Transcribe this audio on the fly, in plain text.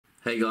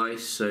Hey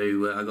guys,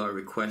 so I got a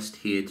request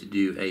here to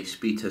do a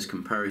speed test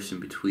comparison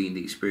between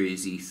the Xperia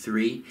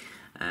Z3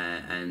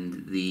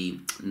 and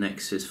the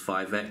Nexus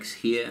 5X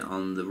here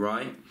on the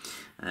right.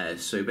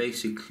 So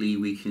basically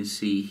we can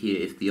see here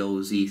if the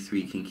old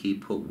Z3 can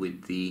keep up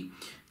with the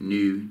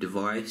new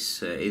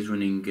device. It is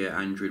running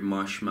Android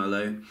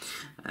Marshmallow,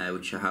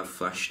 which I have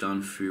flashed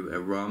on through a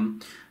ROM,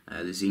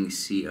 the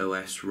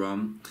 6.0 OS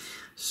ROM.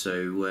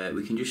 So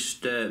we can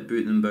just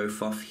boot them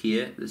both off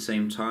here at the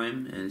same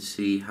time and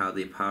see how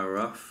they power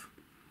off.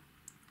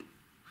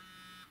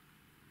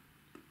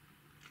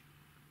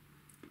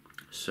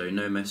 So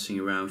no messing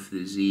around for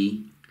the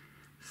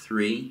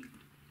Z3,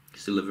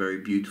 still a very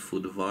beautiful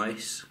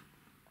device.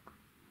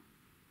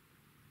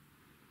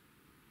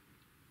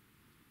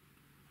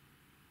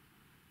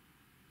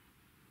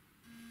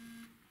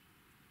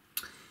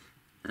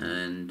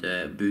 And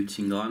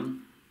booting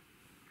on.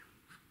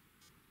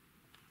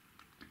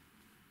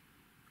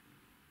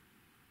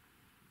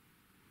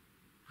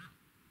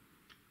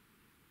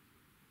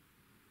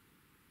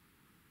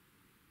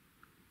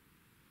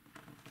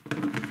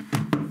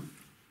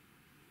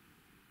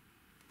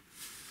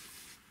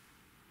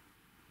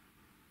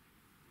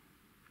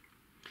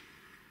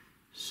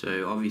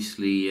 So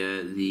obviously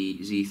the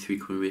Z3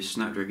 coming with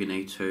Snapdragon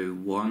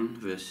 801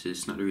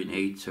 versus Snapdragon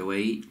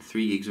 808,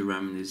 3 gigs of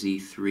RAM in the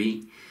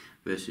Z3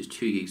 versus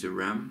 2 gigs of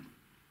RAM,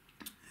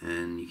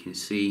 and you can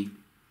see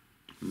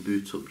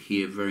boot up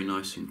here very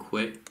nice and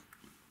quick.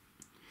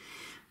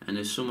 And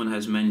as someone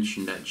has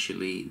mentioned,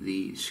 actually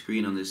the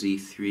screen on the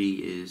Z3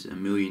 is a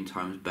million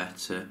times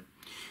better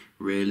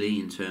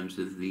really in terms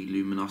of the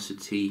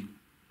luminosity,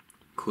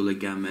 colour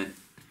gamut,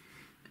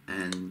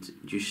 and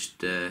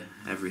just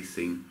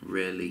everything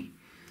really.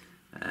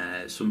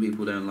 Some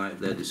people don't like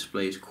their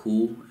displays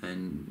cool,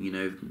 and you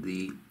know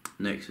the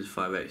Nexus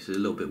 5X is a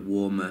little bit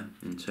warmer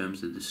in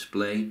terms of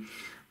display,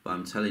 but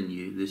I'm telling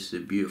you this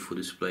is a beautiful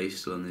display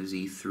still on the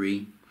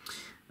Z3,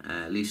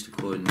 at least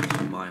according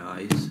to my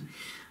eyes.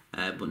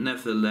 But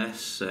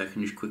nevertheless, I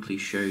can just quickly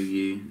show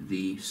you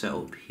the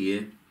setup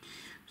here.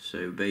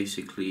 So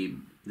basically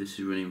this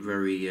is running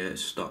very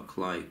stock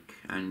like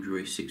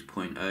Android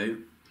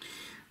 6.0,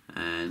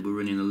 and we're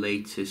running the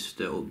latest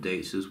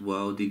updates as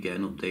well. Did get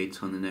an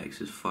update on the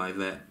Nexus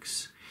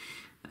 5X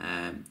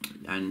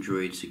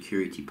Android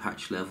security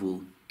patch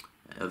level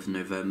of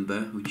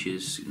November, which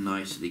is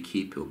nice that they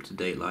keep it up to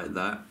date like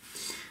that.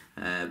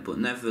 But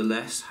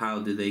nevertheless, how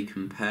do they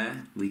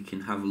compare? We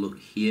can have a look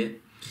here.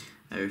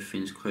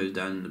 Everything's closed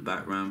down in the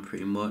background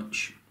pretty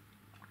much.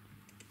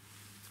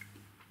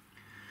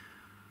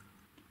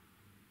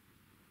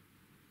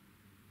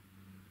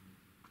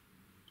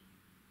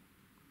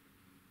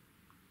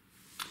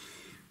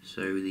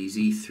 So the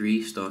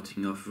Z3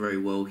 starting off very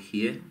well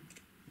here.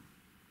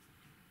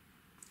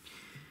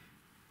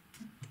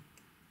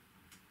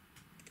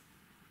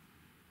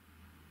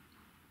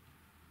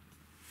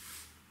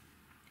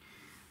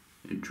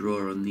 A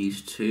draw on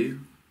these two.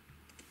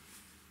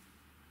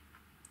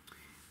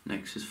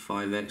 Nexus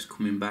 5X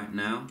coming back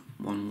now,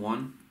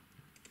 1-1.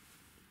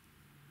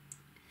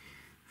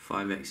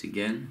 5X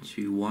again,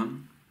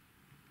 2-1.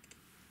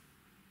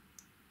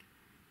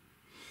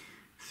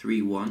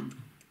 3-1.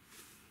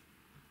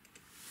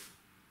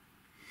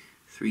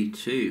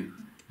 3-2.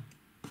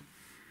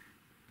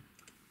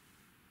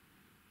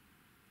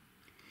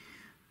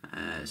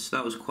 So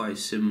that was quite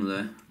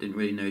similar. Didn't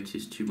really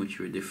notice too much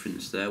of a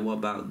difference there. What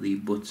about the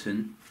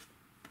button?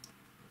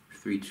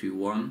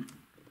 3-2-1.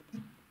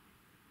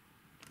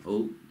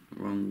 Oh,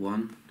 wrong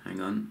one.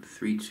 Hang on.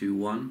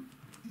 3-2-1.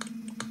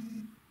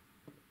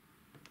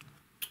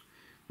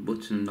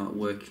 Button not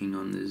working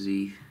on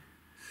the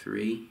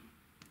Z3.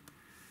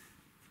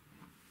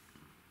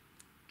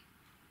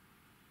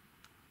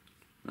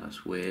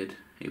 That's weird.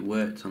 It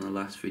worked on the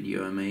last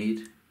video I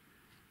made.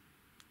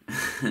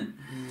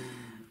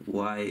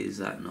 Why is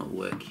that not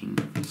working?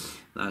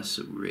 That's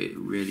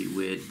really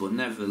weird, but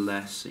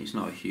nevertheless it's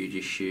not a huge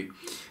issue.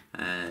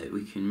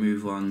 We can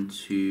move on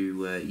to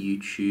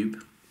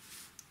YouTube.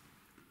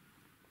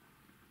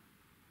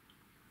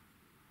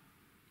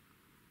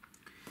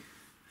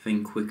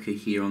 Think quicker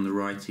here on the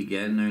right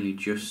again, only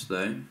just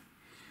though.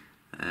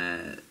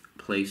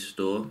 Play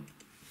Store.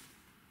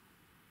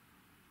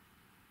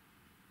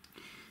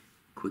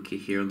 Quicker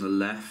here on the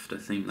left, I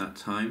think that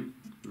time.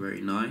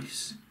 Very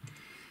nice.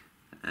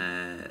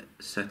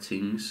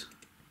 Settings,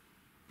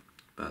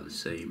 about the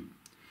same.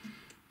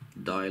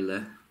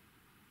 Dialer.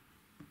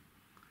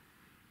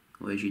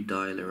 Where's your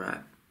dialer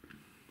at?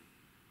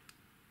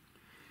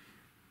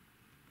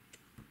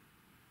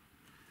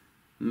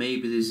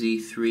 Maybe the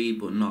Z3,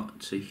 but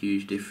not a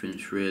huge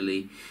difference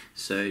really.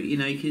 So you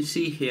know, you can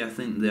see here I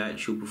think the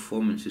actual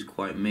performance is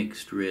quite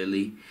mixed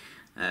really.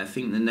 I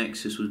think the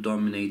Nexus was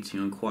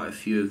dominating on quite a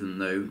few of them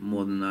though,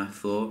 more than I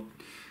thought.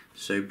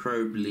 So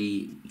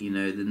probably, you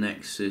know, the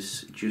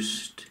Nexus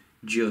just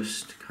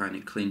kind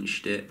of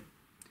clinched it.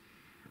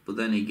 But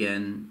then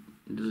again,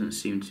 it doesn't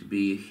seem to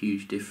be a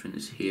huge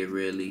difference here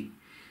really,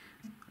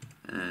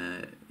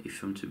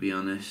 if I'm to be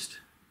honest.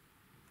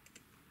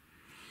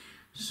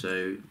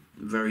 So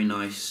very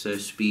nice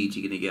speed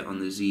you're going to get on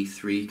the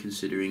Z3,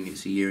 considering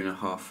it's a 1.5 years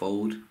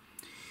old.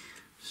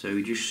 So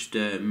we just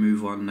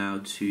move on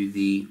now to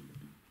the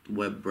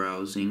web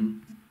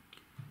browsing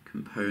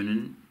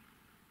component.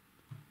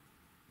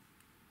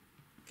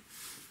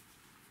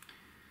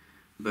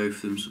 Both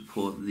of them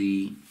support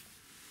the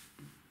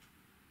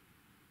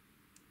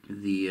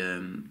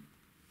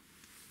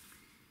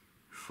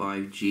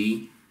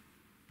 5G.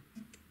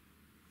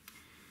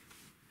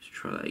 Let's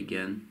try that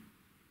again.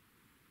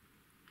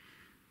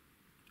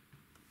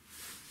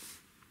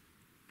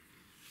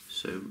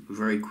 So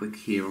very quick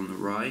here on the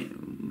right,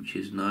 which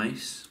is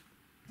nice.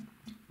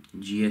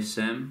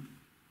 GSM.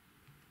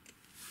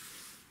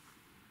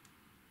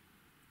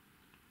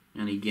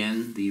 And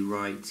again, the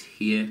right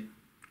here.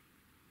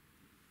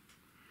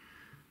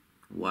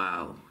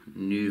 Wow,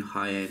 new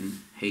high-end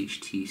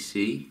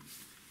HTC.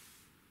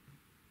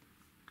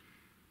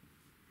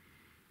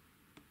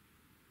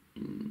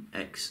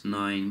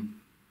 X9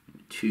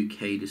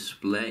 2K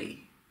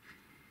display.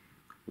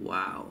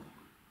 Wow,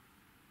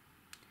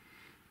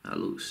 that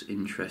looks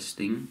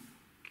interesting.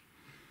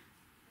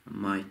 It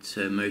might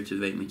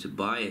motivate me to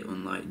buy it,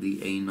 unlike the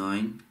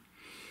A9.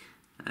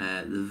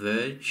 The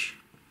Verge.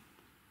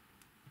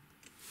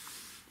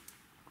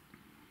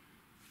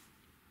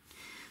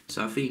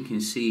 So I think you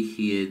can see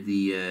here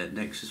the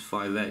Nexus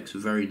 5X,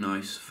 very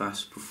nice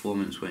fast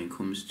performance when it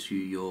comes to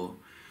your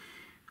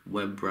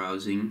web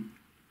browsing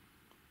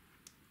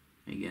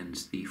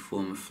against the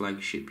former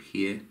flagship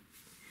here.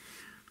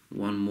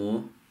 One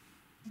more,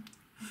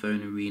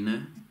 Phone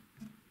Arena.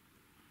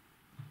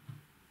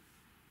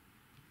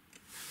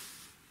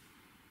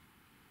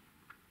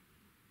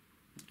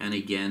 And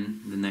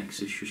again, the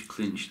Nexus just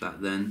clinched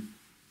that then.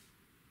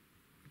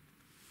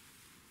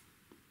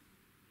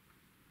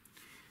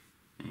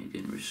 And it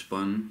didn't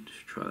respond.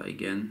 Let's try that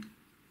again.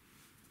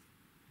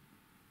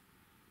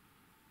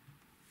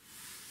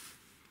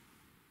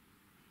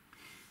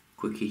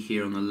 Quickie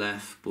here on the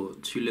left,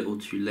 but too little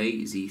too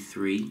late,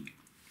 Z3.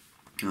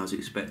 I was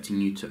expecting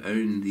you to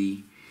own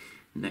the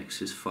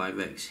Nexus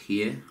 5X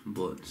here,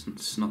 but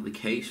it's not the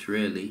case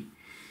really.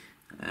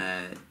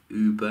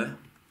 Uber.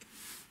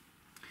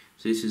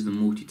 So this is the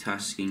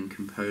multitasking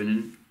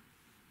component.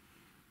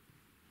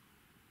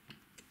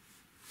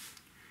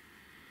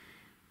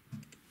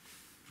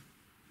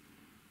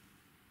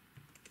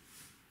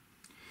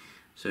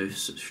 So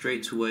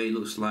straight away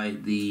looks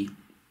like the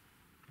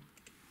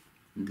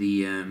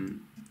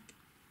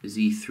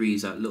Z3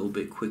 is that little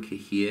bit quicker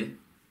here.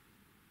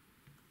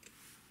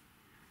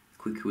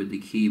 Quicker with the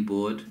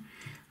keyboard.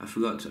 I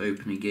forgot to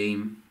open a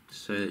game,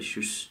 so let's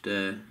just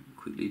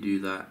quickly do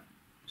that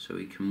so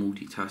we can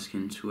multitask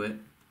into it.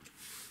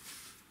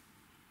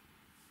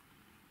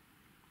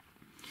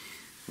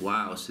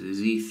 Wow, so the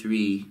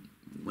Z3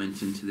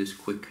 went into this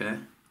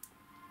quicker.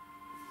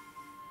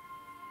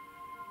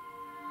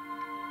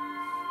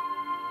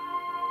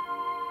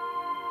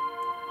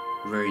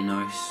 Very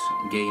nice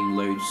game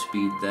load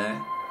speed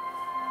there.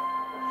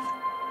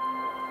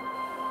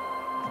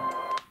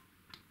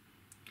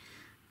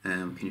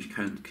 We can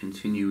just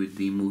continue with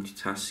the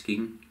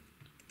multitasking.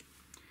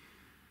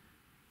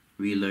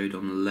 Reload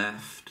on the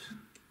left.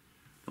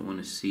 Don't want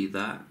to see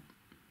that.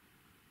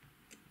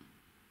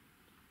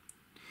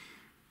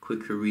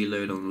 Quicker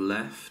reload on the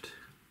left.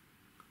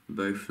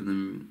 Both of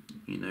them,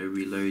 you know,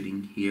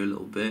 reloading here a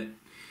little bit.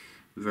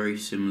 Very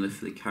similar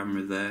for the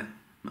camera there.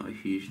 Not a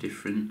huge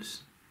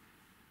difference.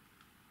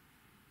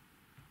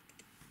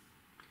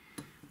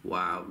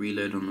 Wow,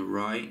 reload on the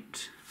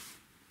right.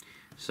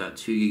 So that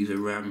 2 gigs of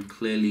RAM,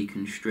 clearly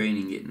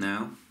constraining it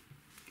now.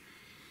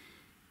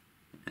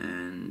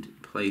 And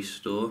Play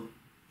Store.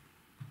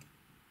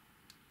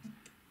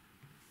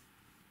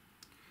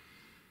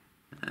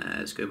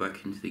 Let's go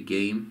back into the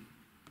game.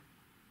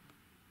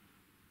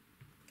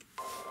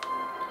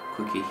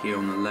 Quickie here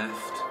on the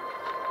left.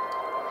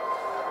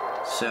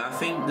 So I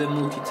think the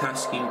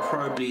multitasking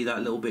probably that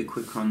little bit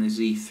quicker on the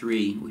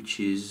Z3,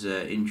 which is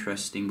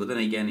interesting. But then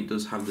again, it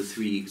does have the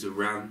 3 gigs of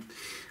RAM,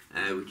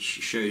 which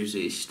shows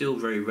it's still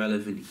very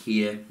relevant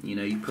here. You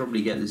know, you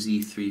probably get the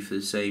Z3 for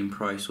the same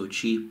price or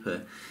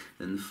cheaper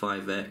than the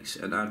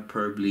 5X, and I'd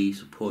probably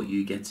support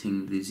you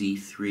getting the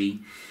Z3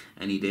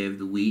 any day of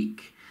the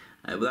week.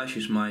 But that's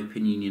just my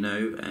opinion, you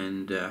know,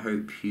 and I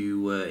hope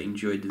you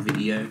enjoyed the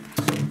video.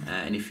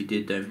 And if you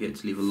did, don't forget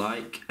to leave a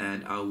like,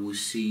 and I will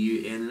see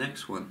you in the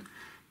next one.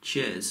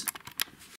 Cheers.